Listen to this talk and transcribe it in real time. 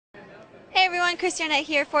everyone, Chris Arnett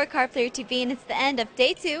here for Card Player TV, and it's the end of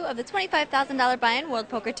Day 2 of the $25,000 buy-in World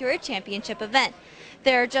Poker Tour Championship event.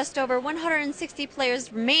 There are just over 160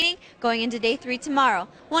 players remaining going into Day 3 tomorrow.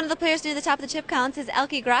 One of the players near the top of the chip counts is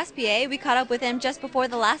Elky Grospellier. We caught up with him just before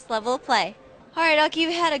the last level of play. All right, Elky,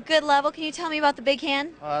 you had a good level. Can you tell me about the big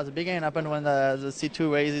hand? The big hand happened when the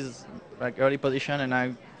C2 raises like early position, and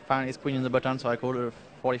I found his queen in the button, so I called her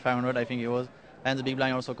 4,500, I think it was. And the big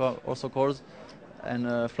blind also calls.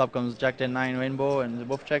 And flop comes Jack 10-9 rainbow, and they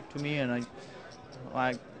both check to me, and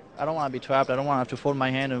I don't want to be trapped. I don't want to have to fold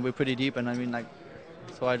my hand, and we're pretty deep. And I mean, like,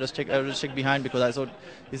 so I just check behind because I thought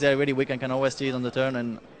is there really weak and can always see it on the turn,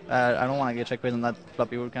 and I don't want to get check raised on that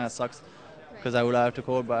flop. It would kind of sucks because I would have to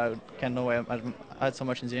call, but I can't know where I had so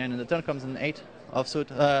much in the end. And the turn comes in 8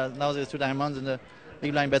 offsuit. Now there's 2 diamonds, and the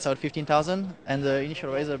big blind bets out 15,000, and the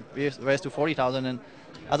initial raiser raised to 40,000. And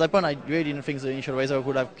at that point, I really didn't think the initial raiser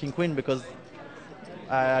would have king queen because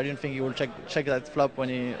I didn't think he would check that flop when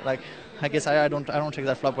he, like, I guess I don't check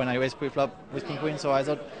that flop when I raise pre-flop with king queen, so I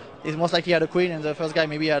thought it's most likely he had a queen, and the first guy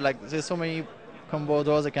maybe had, like, there's so many combo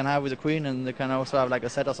draws they can have with a queen, and they can also have like a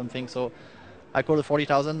set or something, so I called the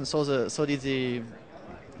 40,000, so did the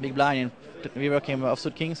big blind, and river came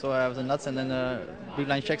offsuit king, so I was in nuts, and then big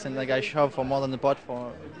blind checks, and the guy shoved for more than the pot,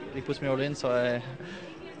 he puts me all in, so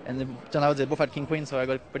and it turned out they both had king queen, so I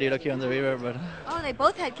got pretty lucky on the river. But oh, they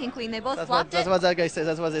both had king queen. They both flopped That's what that guy said.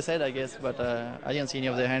 That's what they said, I guess. But I didn't see any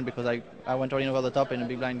of their hand because I went all in over the top, and the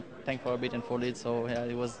big blind tanked for a bit and folded. So yeah,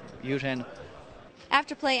 it was a huge hand.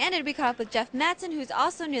 After play ended, we caught up with Jeff Madsen, who's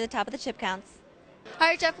also near the top of the chip counts. All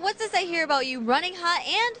right, Jeff, what's this I hear about you running hot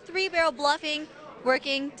and 3-barrel bluffing,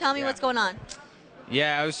 working? Tell me what's going on.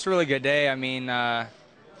 Yeah, it was a really good day. I mean, I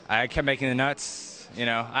kept making the nuts. You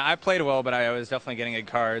know, I played well, but I was definitely getting good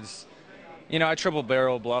cards. You know, I triple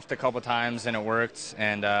barrel bluffed a couple times and it worked.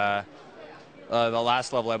 And the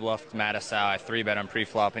last level I bluffed Madsen. I 3-bet on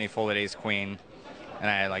pre-flop and he folded ace queen, and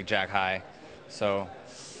I had like jack high. So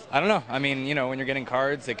I don't know. I mean, you know, when you're getting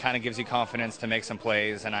cards, it kind of gives you confidence to make some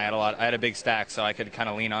plays. And I had a big stack, so I could kind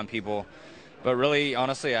of lean on people. But really,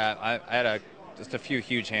 honestly, I had just a few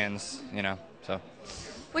huge hands. You know, so.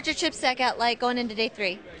 What's your chip stack at like going into Day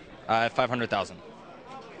 3? 500,000.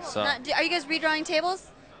 So. Are you guys redrawing tables?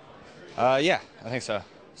 Yeah, I think so.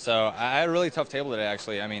 So I had a really tough table today,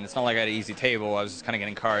 actually. I mean, it's not like I had an easy table. I was just kind of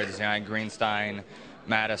getting cards. You know, I had Greenstein,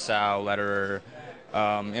 Madsen, Lederer,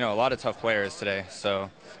 you know, a lot of tough players today. So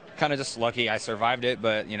kind of just lucky I survived it,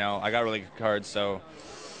 but, you know, I got really good cards. So,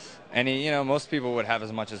 you know, most people would have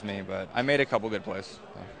as much as me, but I made a couple good plays.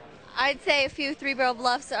 So. I'd say a few 3-barrel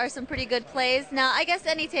bluffs are some pretty good plays. Now, I guess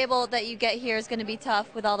any table that you get here is going to be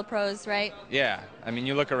tough with all the pros, right? Yeah. I mean,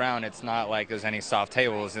 you look around, it's not like there's any soft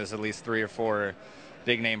tables. There's at least 3 or 4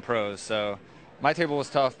 big-name pros. So my table was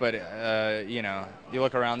tough, but, you know, you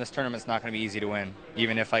look around, this tournament's not going to be easy to win,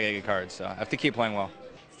 even if I get good cards. So I have to keep playing well.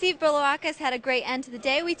 Steve Billirakis had a great end to the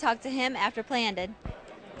day. We talked to him after play ended. All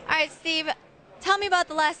right, Steve, tell me about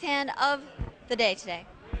the last hand of the day today.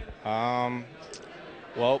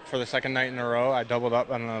 Well, for the second night in a row, I doubled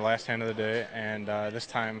up on the last hand of the day, and this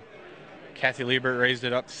time Kathy Liebert raised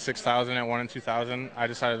it up to 6,000 at 1 and 2,000. I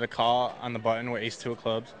decided to call on the button with ace-2 of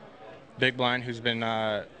clubs. Big blind, who's been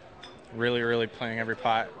really playing every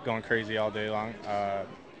pot, going crazy all day long,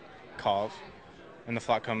 calls. And the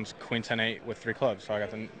flop comes queen 10-8 with 3 clubs, so I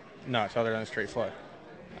got the nuts other than a straight flush.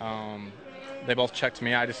 They both checked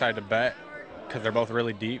me. I decided to bet because they're both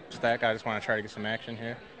really deep stack. I just want to try to get some action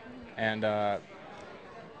here. And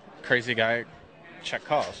crazy guy check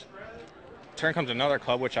calls. Turn comes another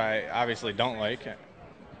club, which I obviously don't like.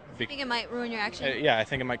 You think it might ruin your action? Yeah, I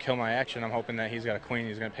think it might kill my action. I'm hoping that he's got a queen,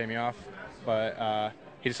 he's going to pay me off. But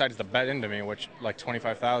he decides to bet into me, which like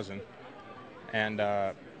 25,000. And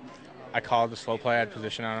I called the slow play. I had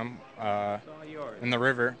position on him in the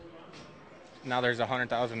river. Now there's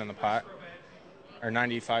 100,000 in the pot, or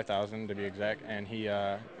 95,000 to be exact, and he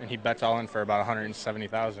bets all in for about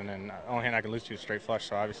 170,000, and the only hand I could lose to is straight flush,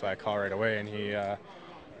 so obviously I call right away, and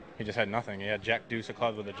he just had nothing. He had jack deuce of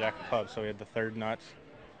clubs with a jack of clubs, so he had the third nuts,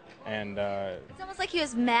 and it's almost like he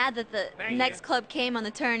was mad that the next club came on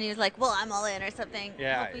the turn. He was like, well, I'm all in or something.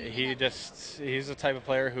 Yeah, he's the type of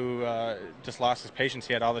player who just lost his patience.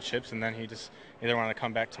 He had all the chips, and then he just either wanted to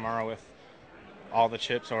come back tomorrow with all the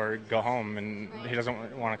chips or go home, and he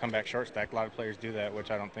doesn't want to come back short stack. A lot of players do that,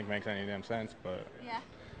 which I don't think makes any damn sense. But yeah,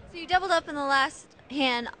 so you doubled up in the last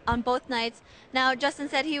hand on both nights. Now Justin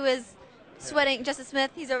said he was sweating. Justin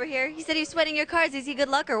Smith, he's over here. He said he was sweating your cards. Is he good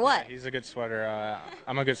luck or what? Yeah, he's a good sweater.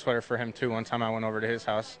 I'm a good sweater for him too. One time I went over to his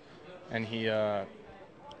house, and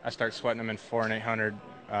I started sweating him in 4 and 800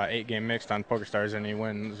 8-game mixed on PokerStars, and he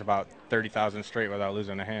wins about 30,000 straight without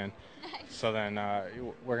losing a hand. Nice. So then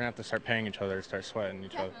we're gonna have to start paying each other to start sweating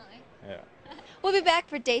each other. Yeah. We'll be back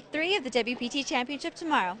for day 3 of the WPT Championship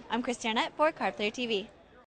tomorrow. I'm Chris Arnett for Card Player TV.